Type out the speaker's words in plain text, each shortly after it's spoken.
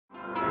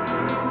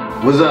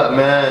What's up,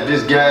 man?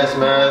 This Gas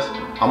Mask.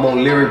 I'm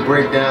on LYRIC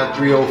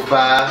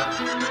BREAKDOWN3O5.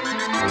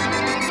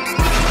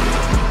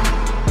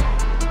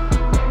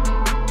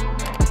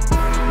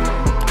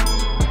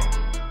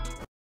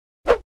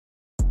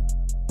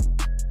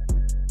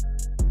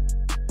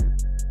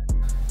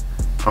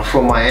 I'm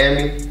from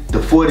Miami, the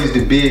 40s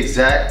to be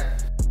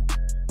exact.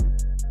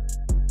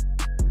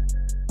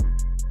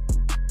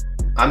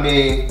 I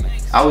mean,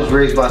 I was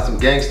raised by some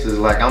gangsters,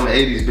 like I'm an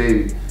 80s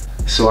baby.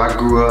 So I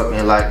grew up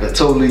in like a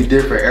totally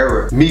different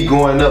era. Me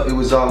growing up, it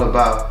was all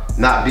about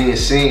not being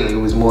seen. It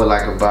was more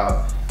like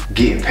about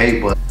getting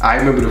paper. I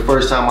remember the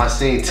first time I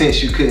seen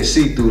tents you couldn't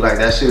see through. Like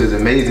that shit was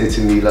amazing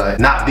to me. Like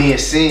not being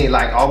seen,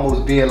 like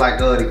almost being like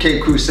the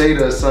Cape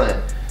Crusader or something.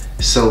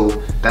 So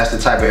that's the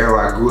type of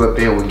era I grew up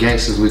in, where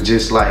gangsters was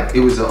just like,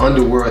 it was an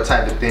underworld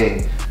type of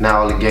thing.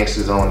 Now all the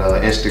gangsters on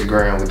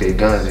Instagram with their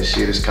guns and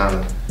shit, it's kind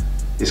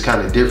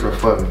of different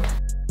for me.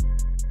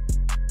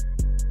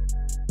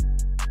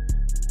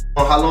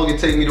 How long it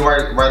take me to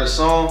write a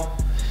song?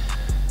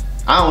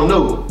 I don't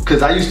know,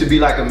 cause I used to be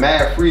like a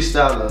mad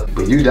freestyler,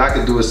 but I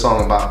could do a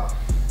song about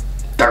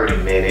 30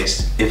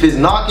 minutes. If it's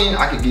knocking,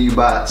 I could give you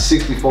about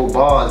 64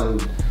 bars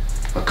in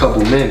a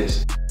couple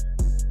minutes.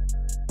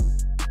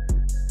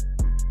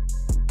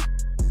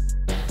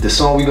 The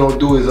song we gonna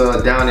do is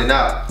Down and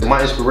Out.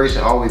 My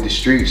inspiration always the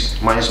streets.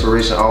 My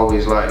inspiration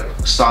always like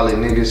solid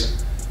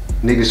niggas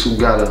who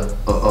got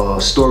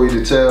a story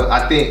to tell.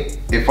 I think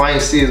if I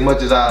ain't see as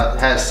much as I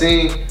have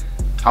seen,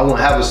 I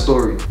won't have a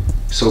story.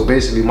 So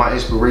basically my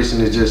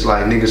inspiration is just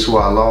like niggas who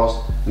I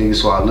lost,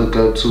 niggas who I look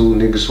up to,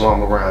 niggas who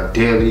I'm around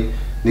daily,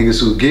 niggas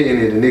who getting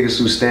it, and niggas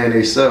who stand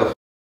themselves.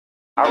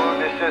 I wrote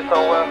this shit so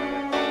well.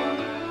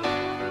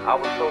 I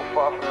was so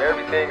far from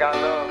everything I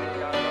love.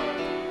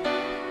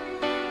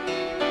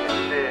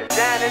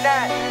 Down and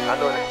out. I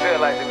know what it feel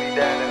like to be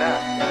down and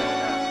out.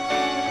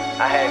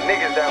 I had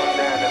niggas that was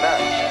down and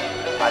out.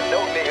 I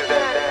know niggas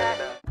that's down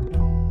and out.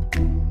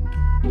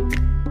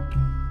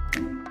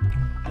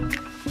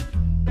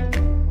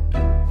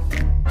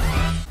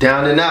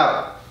 Down and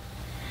out.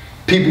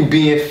 People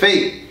being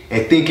fake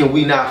and thinking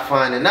we not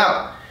finding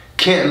out.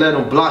 Can't let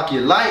them block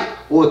your light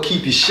or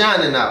keep you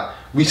shining out.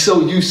 We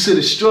so used to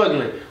the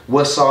struggling,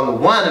 what's all the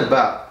whine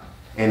about?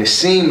 And it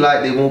seemed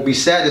like they won't be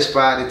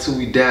satisfied until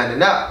we down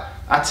and out.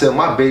 I tell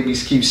my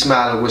babies keep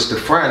smiling, what's the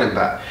frowning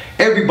about?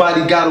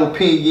 Everybody got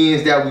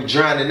opinions that we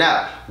drowning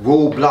out.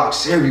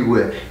 Roadblocks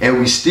everywhere, and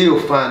we still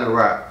find a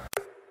route.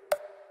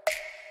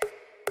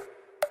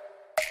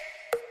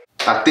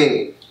 I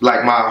think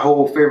like my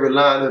whole favorite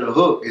line of the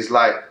hook is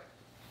like,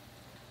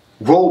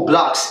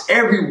 roadblocks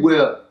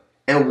everywhere,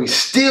 and we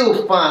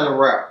still find a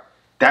route.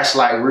 That's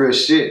like real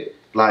shit.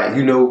 Like,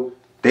 you know,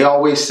 they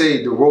always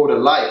say the road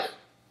of life.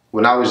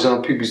 When I was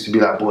young, people used to be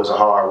like, boy, it's a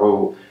hard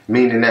road.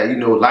 Meaning that, you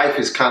know, life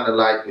is kind of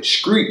like a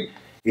street.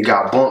 It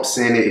got bumps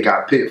in it, it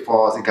got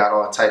pitfalls, it got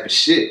all type of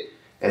shit.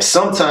 And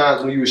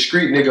sometimes when you a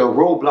street nigga, a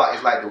roadblock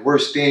is like the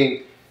worst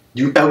thing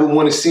you ever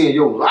want to see in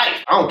your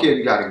life. I don't care if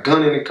you got a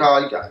gun in the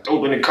car, you got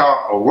dope in the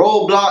car. A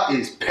roadblock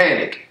is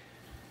panic.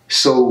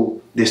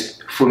 So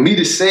for me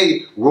to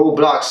say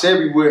roadblocks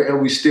everywhere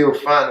and we still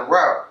find a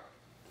route,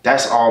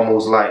 that's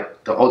almost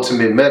like the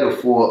ultimate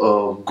metaphor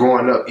of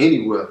growing up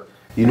anywhere.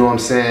 You know what I'm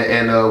saying?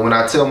 And when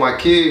I tell my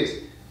kids,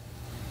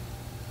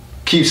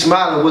 keep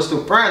smiling, what's the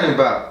frowning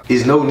about?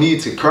 There's no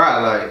need to cry.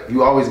 Like,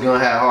 you always gonna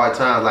have hard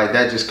times. Like,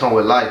 that just come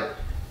with life.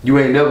 You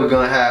ain't never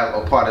gonna have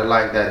a part of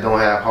life that don't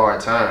have hard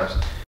times.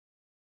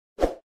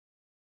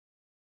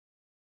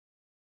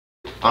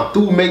 I'm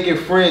through making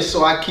friends,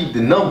 so I keep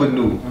the number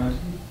new.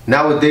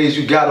 Nowadays,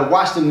 you gotta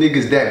watch them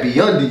niggas that be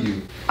under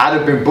you. I'd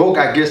have been broke,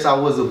 I guess I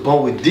was a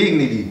bum with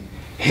dignity.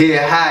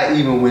 Head high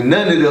even when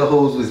none of the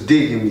hoes was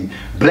digging me.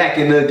 Black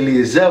and ugly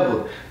as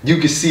ever, you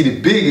can see the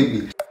big of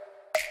me.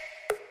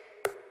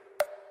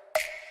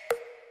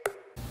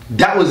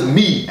 That was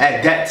me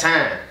at that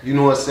time, you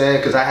know what I'm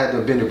saying? Cause I had to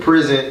have been in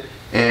prison,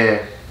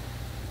 and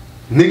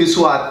niggas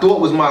who I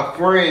thought was my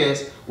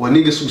friends, or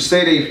niggas who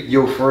say they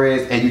your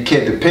friends and you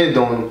can't depend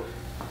on them,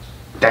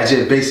 that's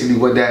just basically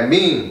what that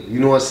means. You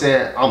know what I'm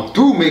saying? I'm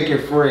through making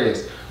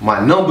friends. My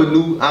number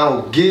new, I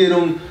don't get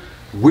them.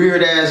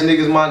 Weird ass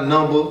niggas my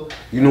number,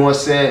 you know what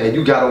I'm saying? And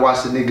you gotta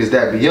watch the niggas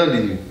that be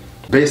under you.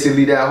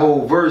 Basically that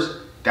whole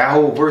verse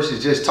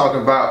is just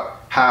talking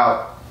about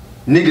how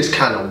niggas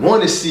kinda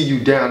wanna see you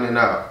down and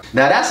out.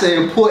 Now that's an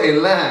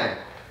important line,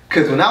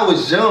 cause when I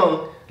was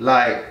young,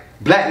 like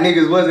black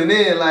niggas wasn't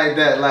in like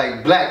that,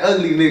 like black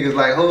ugly niggas,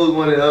 like hoes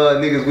wanted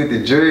niggas with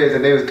the dreads,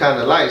 and they was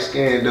kinda light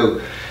skinned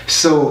though.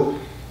 So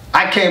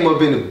I came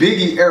up in the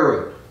Biggie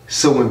era.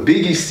 So when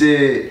Biggie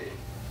said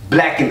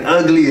black and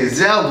ugly as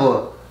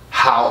ever,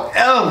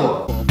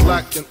 however,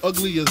 black and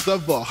ugly as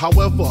ever,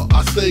 however,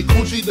 I stay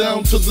Gucci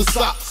down to the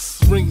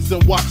socks, rings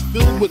and watch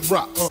filled with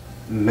rocks.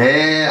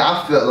 Man,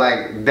 I felt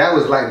like that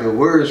was like the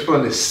words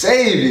from the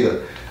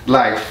savior.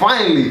 Like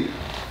finally,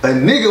 a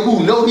nigga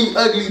who know he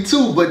ugly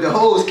too, but the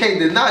hoes can't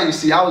deny. You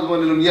see, I was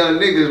one of them young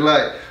niggas,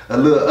 like a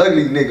little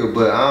ugly nigga,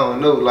 but I don't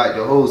know, like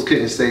the hoes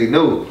couldn't say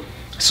no.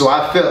 So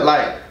I felt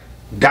like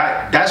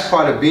that's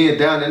part of being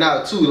down and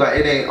out too. Like,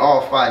 it ain't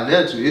all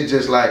financial. It's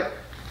just like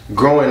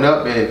growing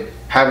up and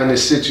having a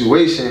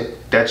situation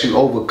that you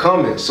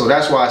overcoming. So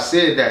that's why I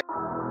said that.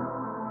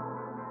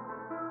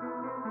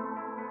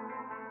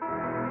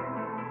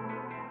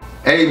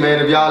 Hey man,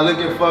 if y'all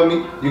looking for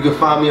me, you can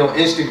find me on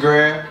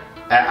Instagram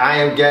at I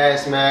Am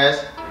Gas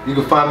Mask. You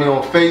can find me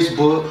on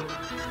Facebook,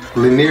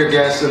 Lanier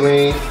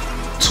Gasoline,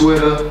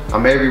 Twitter.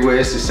 I'm everywhere.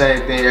 It's the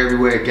same thing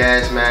everywhere.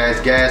 Gas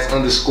Mask,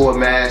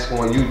 gas_mask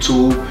on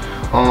YouTube.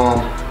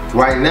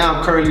 Right now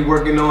I'm currently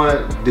working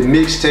on the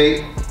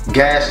mixtape,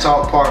 Gas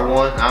Talk Part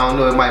 1. I don't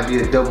know, it might be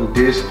a double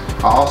disc.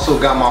 I also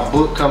got my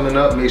book coming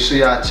up. Make sure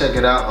y'all check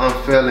it out,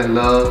 Unfell in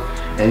Love.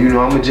 And you know,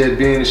 I'ma just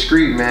be in the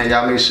street, man.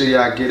 Y'all make sure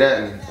y'all get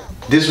at me.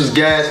 This was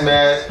Gas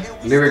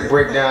Mask, Lyric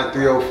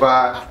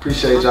Breakdown3O5.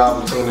 Appreciate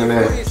y'all for tuning in.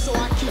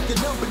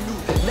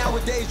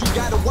 Nowadays you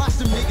gotta watch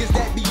them niggas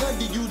that be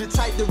under you, the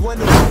type that run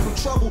away from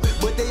trouble,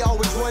 but they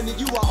always running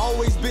you. I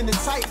always been the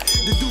type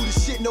to do the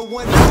shit no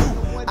one to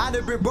do. I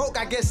done been broke,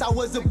 I guess I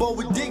wasn't born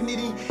with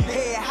dignity.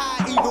 Head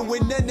high even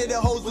when none of the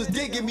hoes was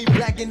digging me.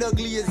 Black and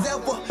ugly as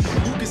ever,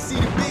 you can see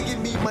the big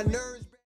in me, my nerves.